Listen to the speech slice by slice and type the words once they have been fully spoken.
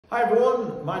Hi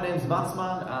everyone, my name's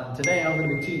Mathsman and today I'm going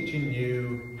to be teaching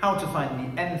you how to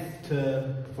find the nth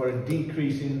term for a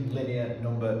decreasing linear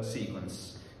number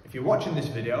sequence. If you're watching this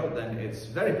video, then it's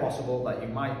very possible that you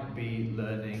might be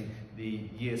learning the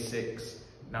Year 6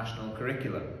 National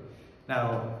Curriculum.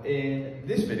 Now, in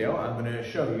this video, I'm going to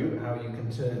show you how you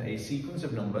can turn a sequence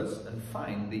of numbers and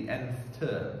find the nth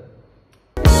term.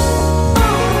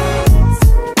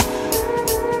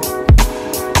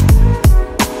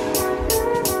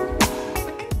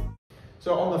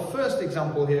 So on the first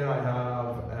example here, I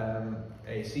have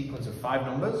a sequence of 5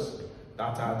 numbers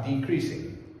that are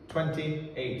decreasing: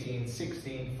 20, 18,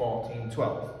 16, 14,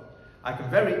 12. I can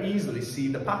very easily see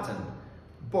the pattern,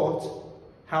 but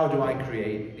how do I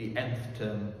create the nth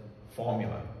term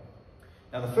formula?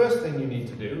 Now the first thing you need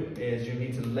to do is you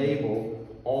need to label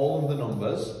all of the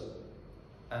numbers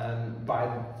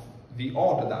by the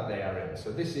order that they are in.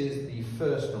 So this is the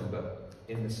first number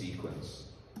in the sequence.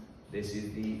 This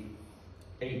is the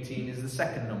 18 is the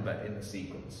second number in the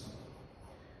sequence.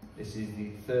 This is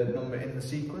the third number in the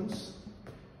sequence.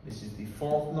 This is the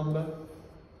fourth number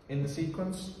in the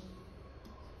sequence.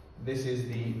 This is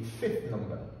the fifth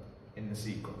number in the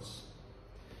sequence.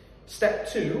 Step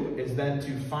 2 is then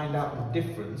to find out the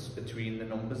difference between the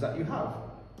numbers that you have.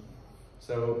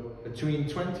 So between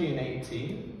 20 and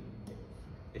 18,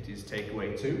 it is take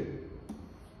away 2.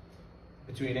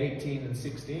 Between 18 and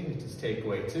 16, it is take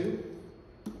away 2.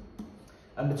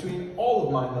 And between all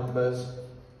of my numbers,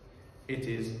 it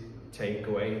is take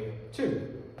away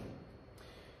 2.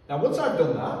 Now once I've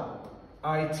done that,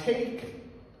 I take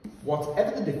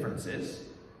whatever the difference is,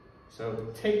 so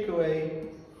take away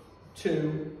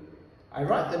 2, I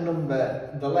write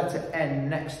the letter N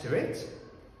next to it,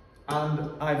 and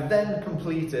I've then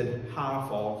completed half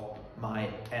of my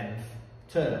nth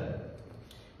term.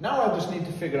 Now I just need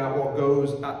to figure out what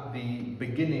goes at the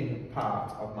beginning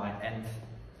part of my nth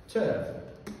term.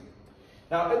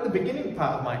 Now at the beginning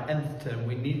part of my nth term,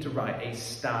 we need to write a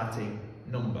starting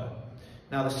number.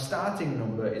 Now the starting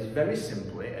number is very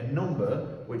simply a number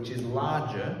which is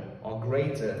larger or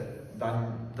greater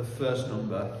than the first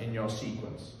number in your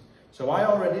sequence. So I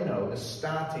already know the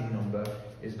starting number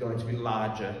is going to be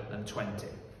larger than 20.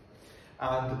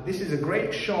 And this is a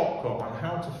great shortcut on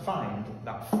how to find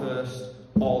that first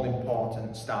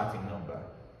all-important starting number.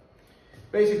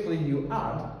 Basically, you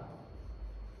add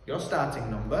your starting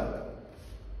number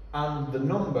and the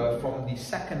number from the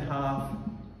second half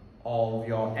of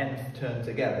your nth term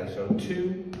together. So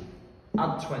 2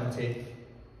 add 20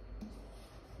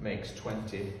 makes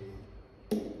 22.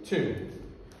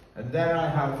 And there I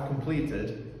have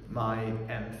completed my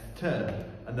nth term.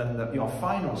 And then your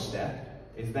final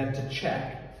step is then to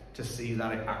check to see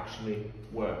that it actually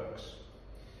works.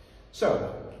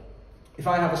 So if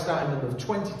I have a starting number of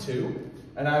 22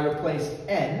 and I replace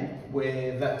n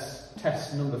with, let's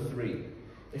test number 3.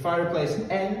 If I replace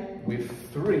n with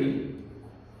 3,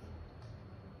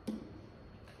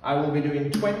 I will be doing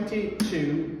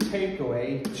 22 take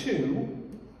away 2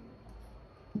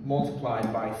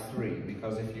 multiplied by 3,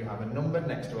 because if you have a number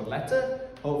next to a letter,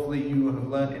 hopefully you have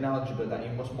learned in algebra that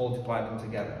you must multiply them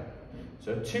together.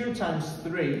 So 2 times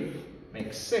 3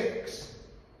 makes 6,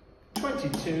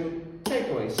 22 take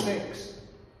away 6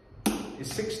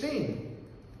 is 16.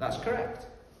 That's correct.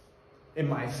 In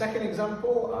my second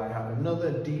example, I have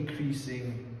another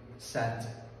decreasing set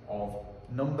of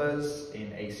numbers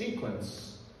in a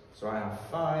sequence. So I have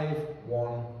 5,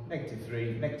 1,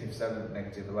 -3, -7,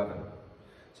 -11.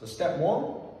 So step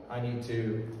 1, I need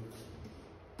to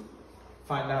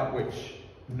find out which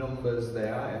numbers they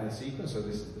are in the sequence. So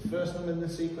this is the first number in the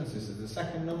sequence, this is the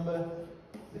second number,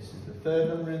 this is the third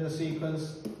number in the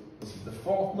sequence, this is the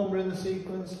fourth number in the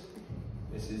sequence,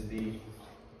 this is the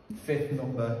fifth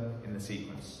number in the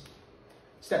sequence.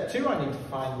 Step 2, I need to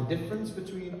find the difference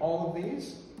between all of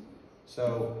these.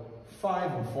 So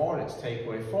 5 and 4, it's take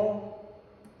away 4.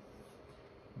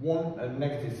 1 and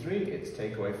 -3, it's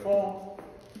take away 4.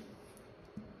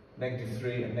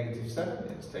 -3 and -7,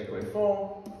 it's take away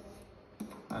 4.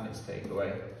 And it's take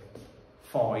away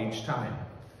 4 each time.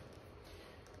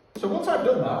 So once I've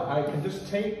done that, I can just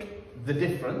take the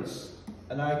difference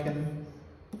and I can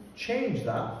change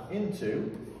that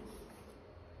into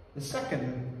the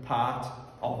second part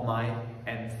of my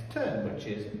nth term, which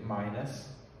is minus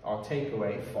or take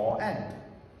away 4n.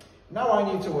 Now I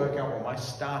need to work out what my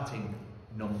starting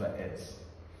number is.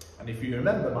 And if you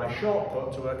remember, my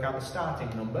shortcut to work out the starting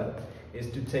number is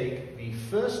to take the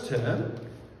first term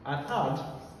and add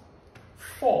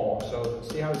 4. So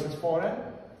see how it says 4n?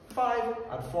 5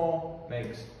 and 4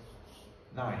 makes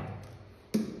 9.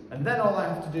 And then all I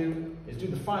have to do is do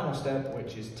the final step,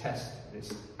 which is test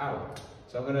this out.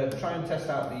 So I'm going to try and test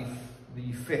out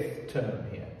the fifth term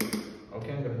here.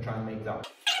 Okay, I'm going to try and make that.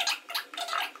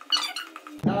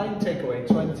 9 take away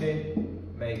 20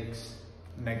 makes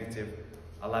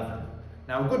 -11.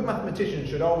 Now a good mathematician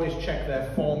should always check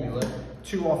their formula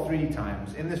 2 or 3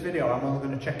 times. In this video I'm only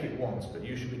going to check it once, but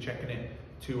you should be checking it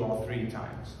 2 or 3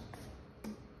 times.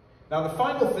 Now the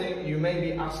final thing you may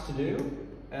be asked to do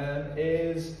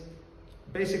is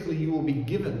basically you will be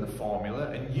given the formula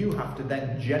and you have to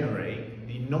then generate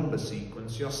the number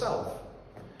sequence yourself.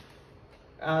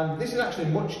 And this is actually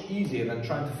much easier than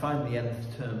trying to find the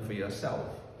nth term for yourself,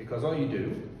 because all you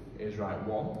do is write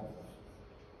 1,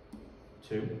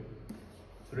 2,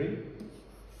 3,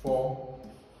 4,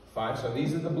 5. So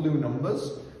these are the blue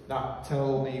numbers that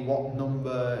tell me what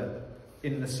number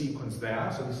in the sequence they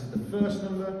are. So this is the first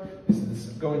number, this is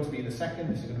going to be the second,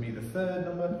 this is going to be the third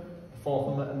number, the fourth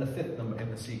number, and the fifth number in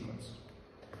the sequence.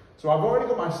 So I've already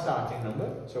got my starting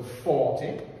number, so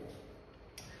 40.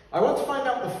 I want to find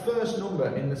out the first number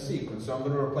in the sequence, so I'm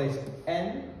going to replace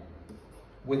n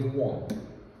with 1.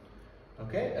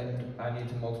 Okay, and I need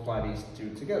to multiply these two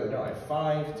together, don't I?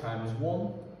 5 times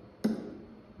 1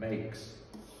 makes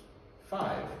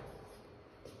 5.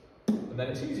 And then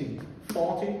it's easy.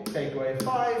 40 take away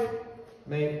 5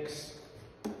 makes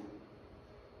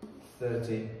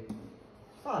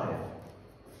 35.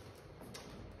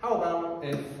 How about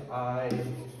if I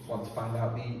want to find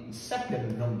out the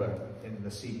second number in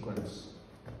the sequence?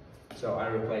 So I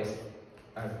replace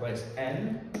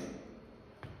n.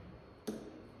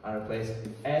 I replace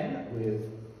n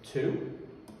with 2,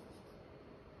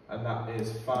 and that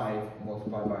is 5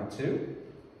 multiplied by 2.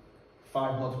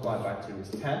 5 multiplied by 2 is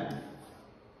 10.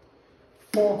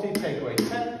 40 take away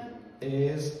 10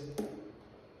 is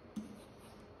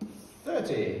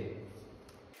 30.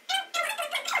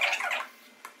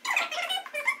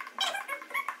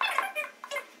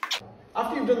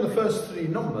 After you've done the first 3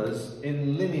 numbers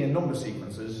in linear number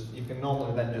sequences, you can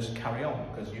normally then just carry on,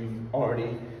 because you've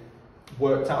already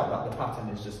worked out that the pattern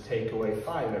is just take away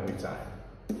 5 every time.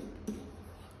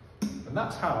 And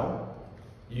that's how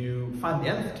you find the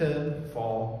nth term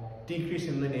for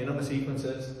decreasing linear number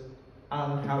sequences,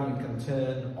 and how you can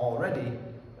turn already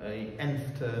a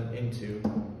nth term into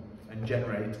and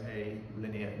generate a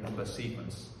linear number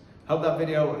sequence. Hope that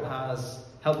video has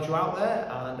helped you out there,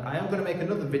 and I am going to make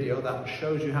another video that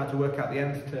shows you how to work out the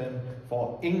nth term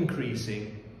for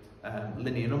increasing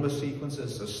linear number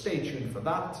sequences, so stay tuned for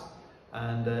that,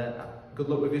 and good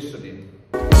luck with your studying.